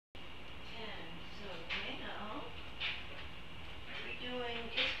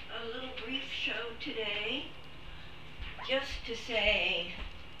say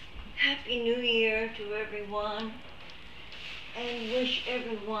Happy New Year to everyone and wish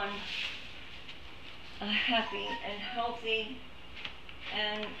everyone a happy and healthy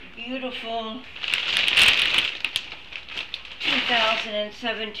and beautiful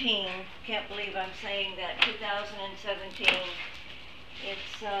 2017. Can't believe I'm saying that. 2017.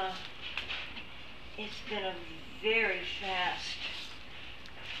 It's been a very fast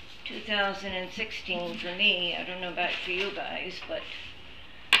 2016 for me. I don't know about for you guys, but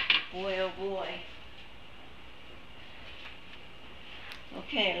boy oh boy.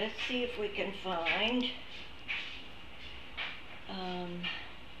 Okay, let's see if we can find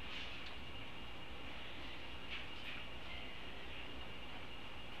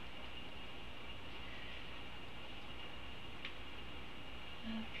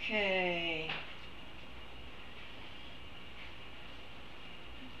okay.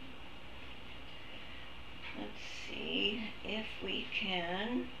 Let's see if we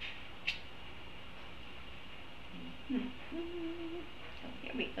can. Oh,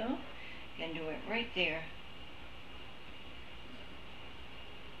 here we go. Can do it right there.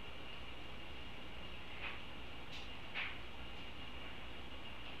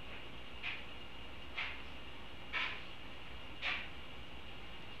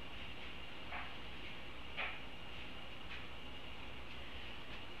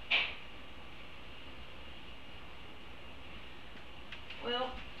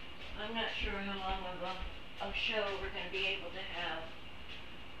 Well, I'm not sure how long of a show we're going to be able to have,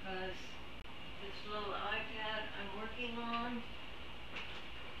 because this little iPad I'm working on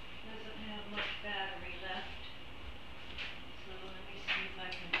doesn't have much battery left. So let me see if I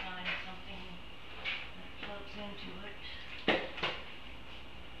can find something that plugs into it so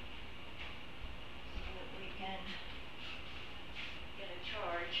that we can get a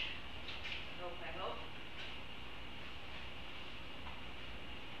charge. I hope.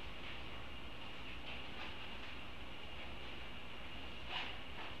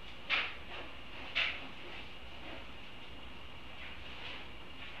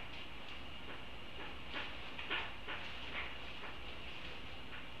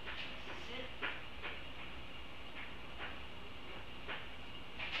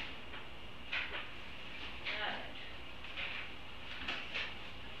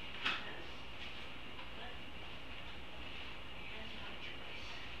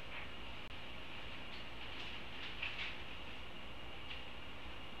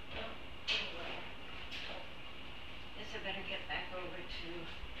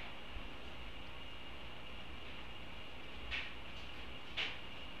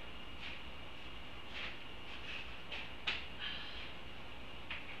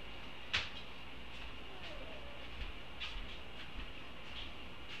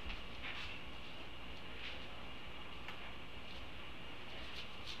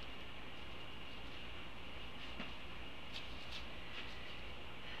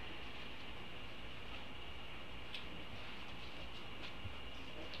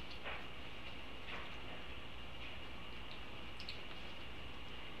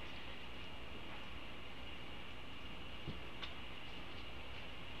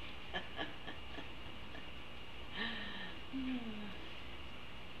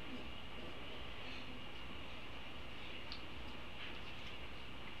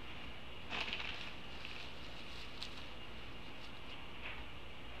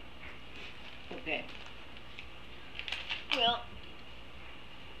 Okay. Well,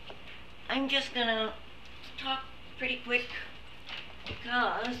 I'm just gonna talk pretty quick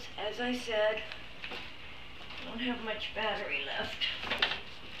because, as I said, I don't have much battery left.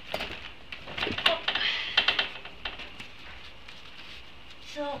 Oh.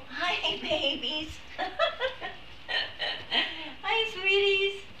 So, hi babies. Hi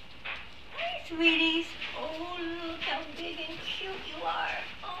sweeties. Hi sweeties. Oh, look how big and cute you are.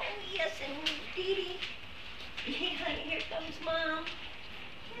 Oh, yes, indeedy. And here comes Mom.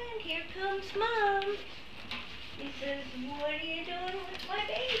 And here comes Mom. He says, what are you doing with my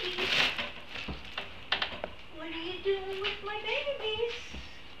babies? What are you doing with my babies?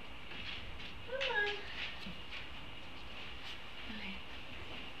 Come on.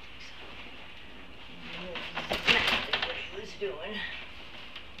 Exactly what he was doing.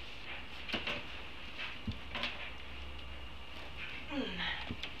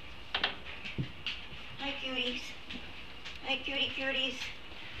 Hi cuties. Hi cutie cuties.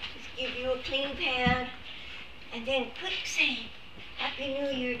 Just give you a clean pad and then quick say Happy New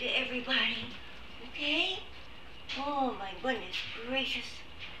Year to everybody. Okay? Oh my goodness gracious.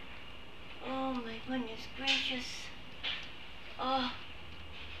 Oh my goodness gracious. Oh.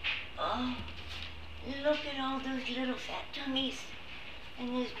 Oh. Look at all those little fat tummies and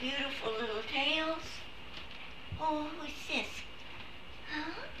those beautiful little tails. Oh, who's this?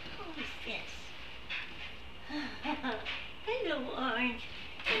 Huh? Who's this? Hello, Orange.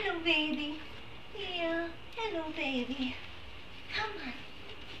 Hello, baby. Yeah, hello, baby. Come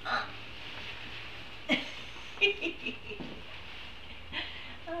on.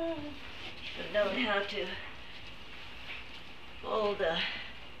 Oh, should have known how to pull the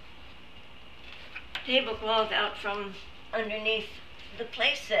tablecloth out from underneath the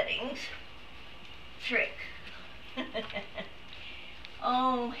place settings. Trick.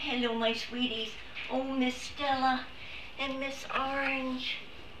 Oh, hello, my sweeties. Oh, Miss Stella and Miss Orange.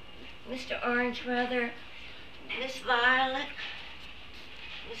 Mr. Orange, rather. Miss Violet.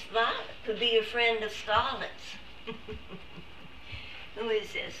 Miss Violet could be a friend of Scarlett's. Who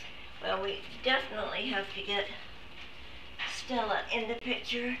is this? Well, we definitely have to get Stella in the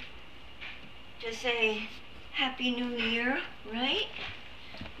picture to say Happy New Year, right?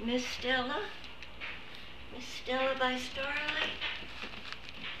 Miss Stella? Miss Stella by Starlight?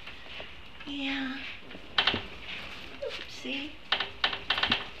 Yeah. Oopsie.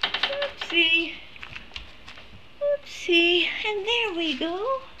 Oopsie. Oopsie. And there we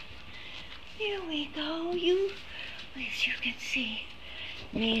go. There we go. You, as you can see,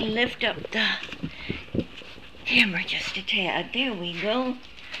 let me lift up the camera just a tad. There we go.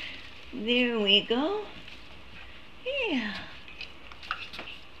 There we go. Yeah.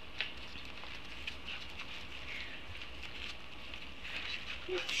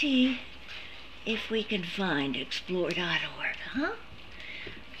 Let's see if we can find explore.org, huh?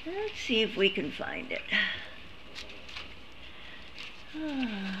 Let's see if we can find it.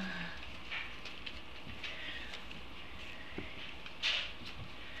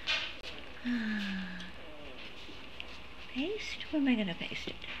 Paste? Where am I going to paste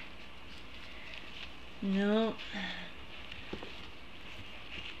it? No.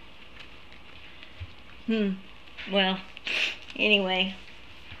 Well, anyway.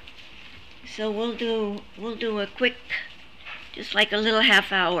 So we'll do a quick, just like a little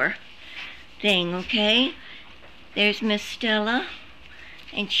half-hour thing, okay? There's Miss Stella,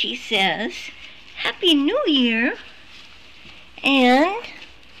 and she says, Happy New Year, and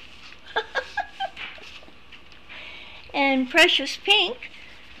and Precious Pink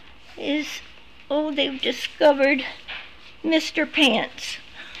is, oh, they've discovered Mr. Pants.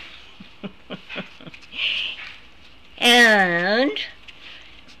 And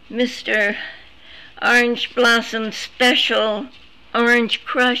Mr. Orange Blossom Special Orange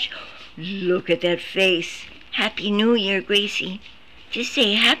Crush. Look at that face. Happy New Year, Gracie. Just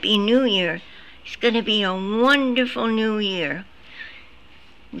say Happy New Year. It's going to be a wonderful new year.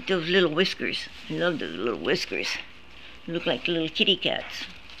 With those little whiskers. I love those little whiskers. They look like little kitty cats.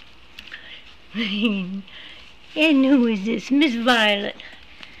 And who is this? Miss Violet.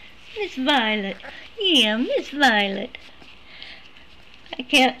 Miss Violet. Yeah, Miss Violet. I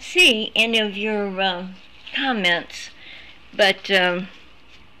can't see any of your comments, but because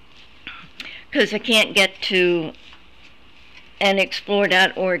I can't get to an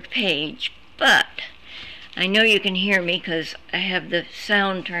explore.org page, but I know you can hear me because I have the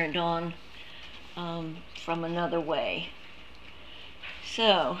sound turned on from another way.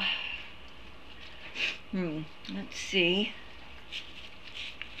 So, let's see.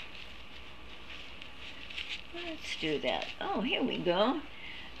 Let's do that. Oh, here we go.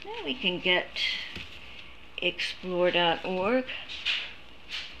 Now we can get explore.org.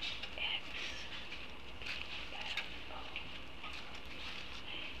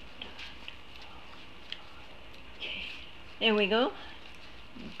 There we go.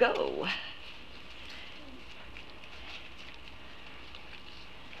 Go.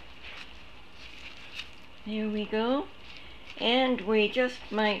 There we go. And we just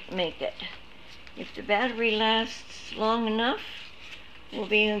might make it. If the battery lasts long enough, we'll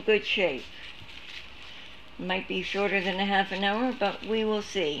be in good shape. It might be shorter than a half an hour, but we will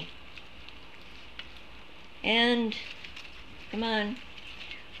see. And, come on.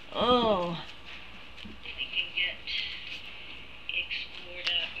 Oh. We can get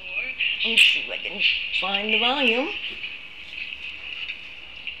explore.org. Let's see if I can find the volume.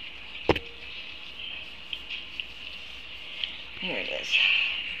 Here it is.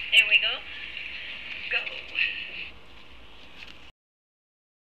 There we go. Go.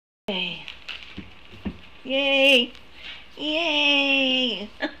 Yay. Yay. Yay.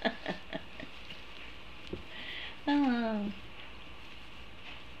 Oh.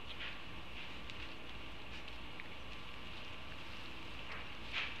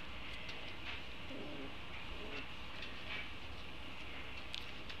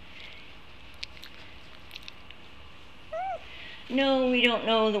 No, we don't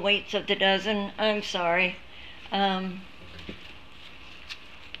know the weights of the dozen. I'm sorry.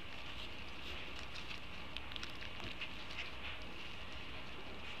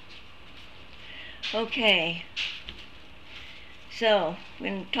 Okay. So, we're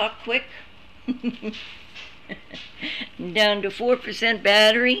going to talk quick. Down to 4%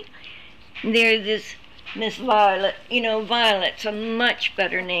 battery. There's this Miss Violet. You know, Violet's a much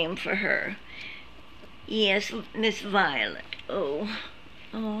better name for her. Yes, Miss Violet. Oh,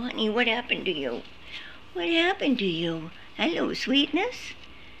 honey, what happened to you? What happened to you? Hello, sweetness.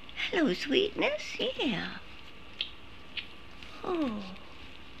 Hello, sweetness. Yeah. Oh.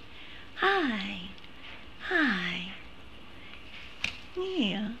 Hi. Hi.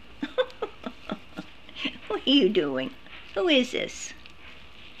 Yeah. What are you doing? Who is this?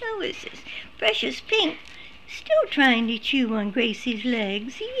 Who is this? Precious Pink. Still trying to chew on Gracie's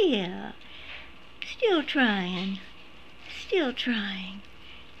legs. Yeah. Still trying. Still trying.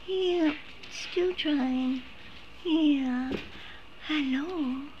 Yeah. Still trying. Yeah.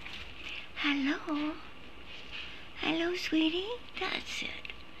 Hello. Hello. Hello, sweetie. That's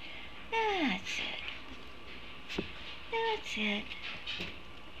it. That's it. That's it.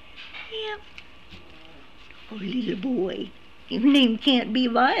 Yep. Oh, little boy. Your name can't be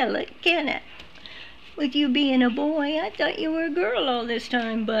Violet, can it? With you being a boy, I thought you were a girl all this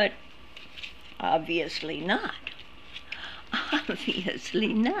time, but obviously not.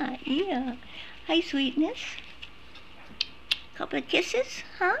 Obviously not, yeah. Hi, sweetness. Couple of kisses,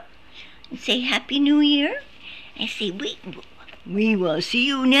 huh? And say Happy New Year. And say, we will see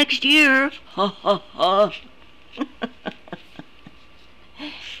you next year. Ha, ha, ha.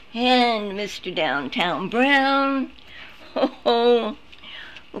 And Mr. Downtown Brown. Oh,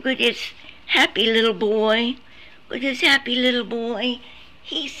 look at this happy little boy. Look at this happy little boy.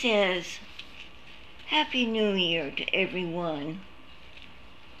 He says, Happy New Year to everyone.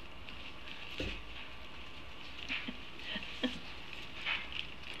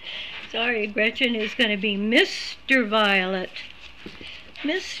 Sorry, Gretchen is going to be Mr. Violet.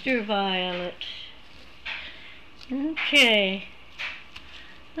 Mr. Violet. Okay.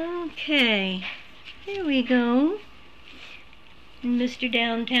 Okay. There we go. And Mr.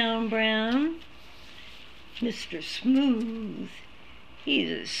 Downtown Brown. Mr. Smooth.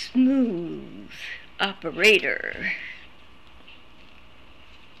 He's a smooth operator.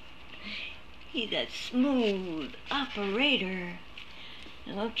 He's a smooth operator.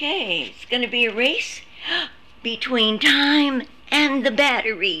 Okay, it's going to be a race between time and the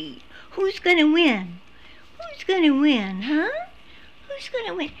battery. Who's going to win? Who's going to win, huh? Who's going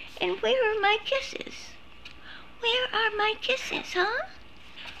to win? And where are my kisses? Where are my kisses, huh?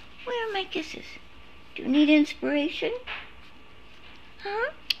 Where are my kisses? Do you need inspiration?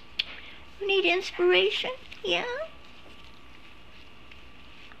 Huh? You need inspiration? Yeah?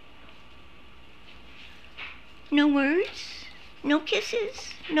 No words? No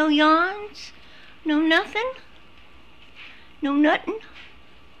kisses? No yawns? No nothing? No nothing?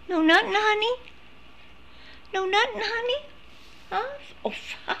 No nothing, honey? No nothing, honey? Huh? Oh,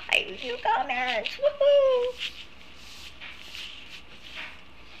 5 new comments.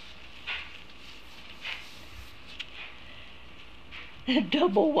 Woohoo!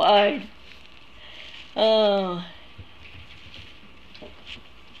 Double wide. Oh.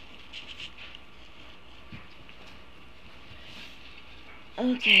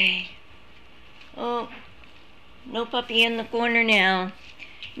 Okay. Oh, no puppy in the corner now.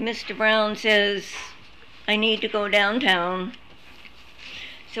 Mr. Brown says, I need to go downtown.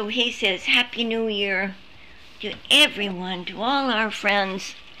 So he says, Happy New Year to everyone, to all our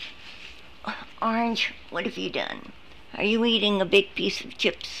friends. Orange, what have you done? Are you eating a big piece of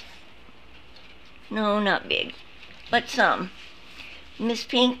chips? No, not big, but some. Miss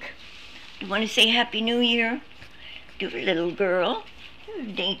Pink, do you want to say Happy New Year to a little girl? A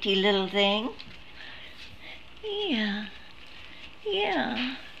dainty little thing. Yeah.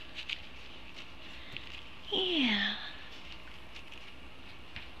 Yeah. Yeah.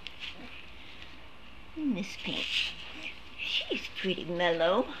 Miss Pink. She's pretty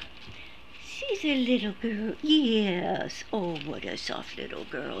mellow. She's a little girl. Yes. Oh, what a soft little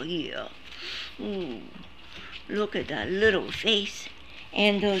girl. Yeah. Ooh. Look at that little face.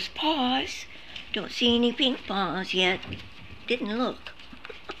 And those paws. Don't see any pink paws yet. Didn't look.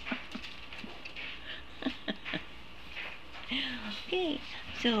 Okay,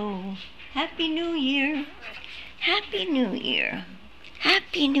 so Happy New Year. Happy New Year.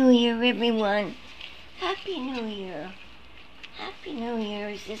 Happy New Year, everyone. Happy New Year. Happy New Year.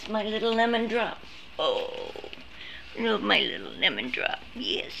 Is this my little lemon drop? Oh, love my little lemon drop.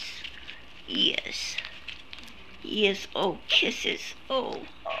 Yes. Yes. Yes, oh, kisses. Oh,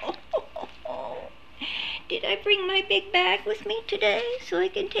 oh, oh, oh. Did I bring my big bag with me today so I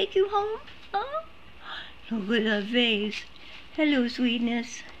can take you home? Huh? Look at that face. Hello,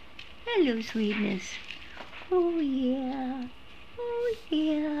 sweetness. Hello, sweetness. Oh, yeah. Oh,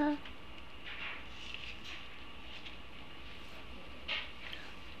 yeah.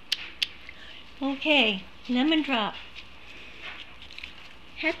 Okay, lemon drop.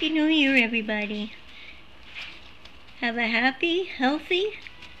 Happy New Year, everybody. Have a happy, healthy,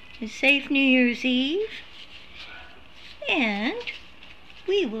 and safe New Year's Eve. And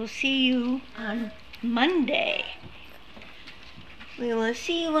we will see you on Monday. We will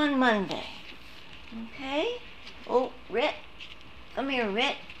see you on Monday. Okay? Oh, Rhett. Come here,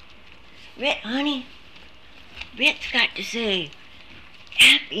 Rhett. Rhett, honey. Rhett's got to say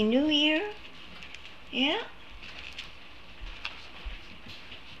Happy New Year. Yeah?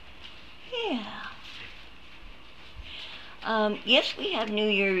 Yeah. Yes, we have New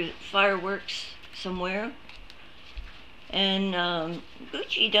Year fireworks somewhere. And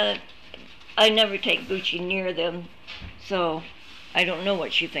Gucci does. I never take Gucci near them, so I don't know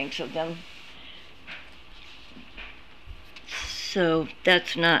what she thinks of them. So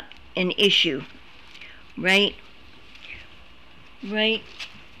that's not an issue, right? Right?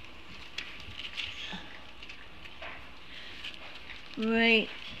 Right?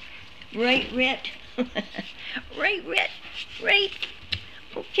 Right, Rhett? Right, Rhett? Right?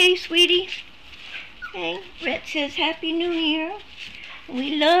 Okay, sweetie. Okay, Rhett says Happy New Year.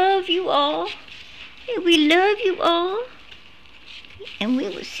 We love you all. Hey, we love you all. And we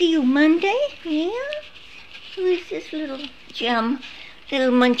will see you Monday. Yeah? Who is this little gem?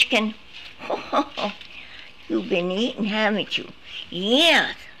 Little munchkin. You've been eating, haven't you?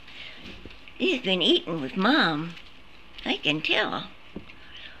 Yes. He's been eating with Mom. I can tell.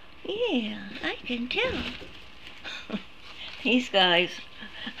 Yeah, I can tell. These guys.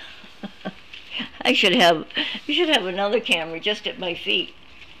 You should have another camera just at my feet.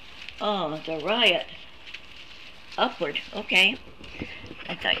 Oh, it's a riot. Upward, okay.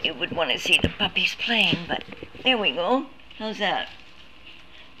 I thought you would want to see the puppies playing, but there we go. How's that?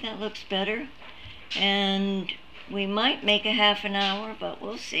 That looks better. And we might make a half an hour, but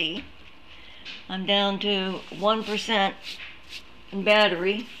we'll see. I'm down to 1% in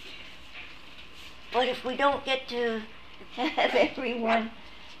battery. But if we don't get to have everyone,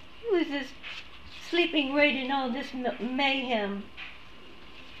 who is this sleeping right in all this mayhem?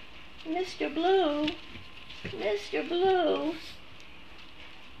 Mr. Blue, Mr. Blue,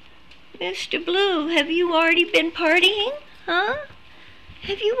 Mr. Blue, have you already been partying? Huh?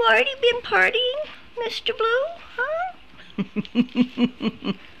 Have you already been partying, Mr. Blue? Huh?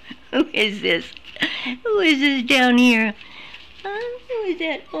 Who is this? Who is this down here? Huh? Who is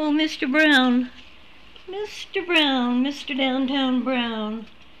that? Oh, Mr. Brown. Mr. Brown, Mr. Downtown Brown.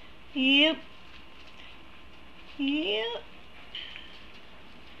 Yep. Yep.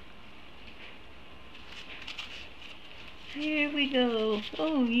 Here we go.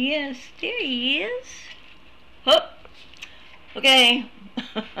 Oh, yes, there he is. Oh, okay.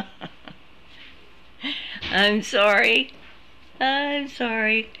 I'm sorry. I'm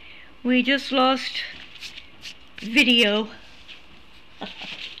sorry. We just lost video.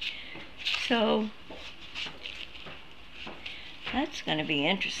 So, that's going to be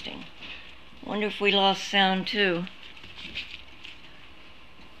interesting. Wonder if we lost sound too.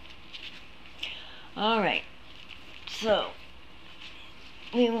 All right. So,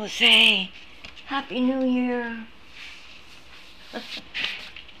 we will say Happy New Year.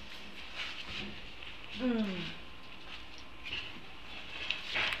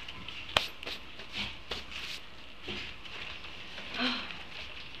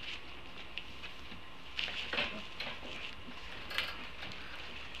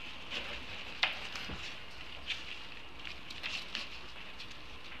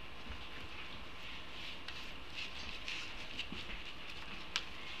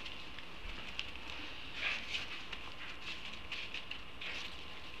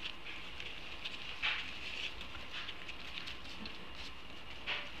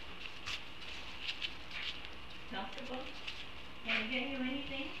 Comfortable? Can I get you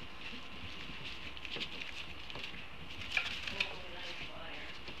anything?